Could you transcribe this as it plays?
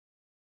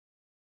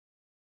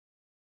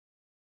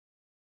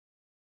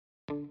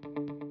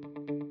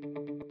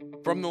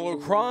From the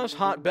lacrosse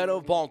hotbed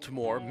of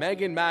Baltimore,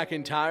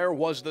 McIntyre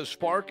was the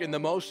spark in the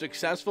most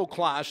successful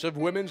class of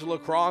women's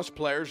lacrosse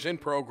players in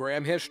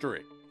program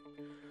history.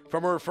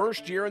 From her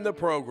first year in the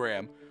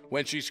program,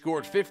 when she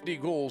scored 50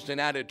 goals and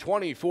added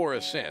 24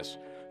 assists,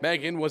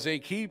 Megan was a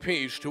key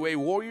piece to a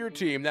Warrior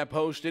team that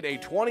posted a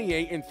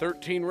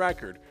 28-13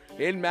 record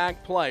in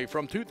MAC play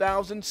from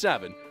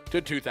 2007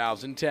 to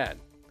 2010.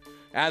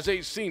 As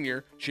a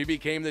senior, she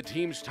became the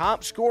team's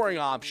top scoring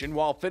option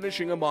while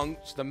finishing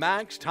amongst the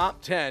MAC's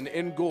top 10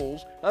 in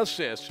goals,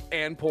 assists,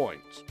 and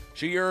points.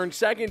 She earned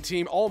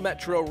second-team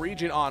All-Metro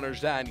Region honors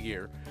that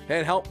year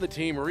and helped the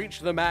team reach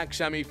the MAC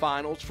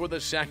semifinals for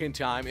the second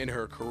time in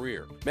her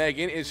career.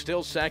 Megan is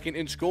still second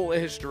in school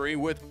history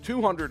with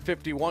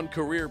 251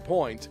 career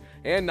points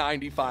and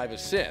 95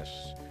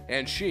 assists.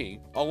 And she,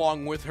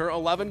 along with her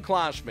 11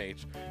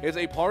 classmates, is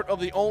a part of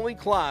the only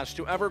class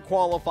to ever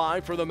qualify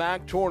for the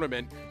MAC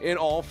tournament in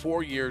all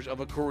 4 years of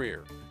a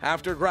career.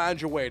 After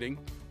graduating,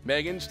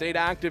 Megan stayed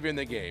active in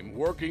the game,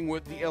 working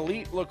with the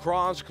Elite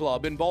Lacrosse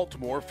Club in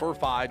Baltimore for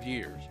 5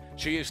 years.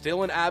 She is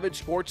still an avid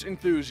sports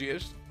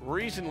enthusiast,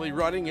 recently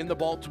running in the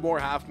Baltimore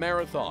Half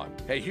Marathon.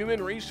 A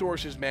human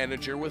resources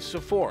manager with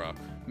Sephora,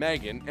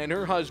 Megan and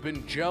her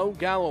husband Joe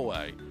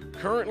Galloway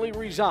currently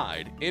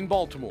reside in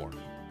Baltimore.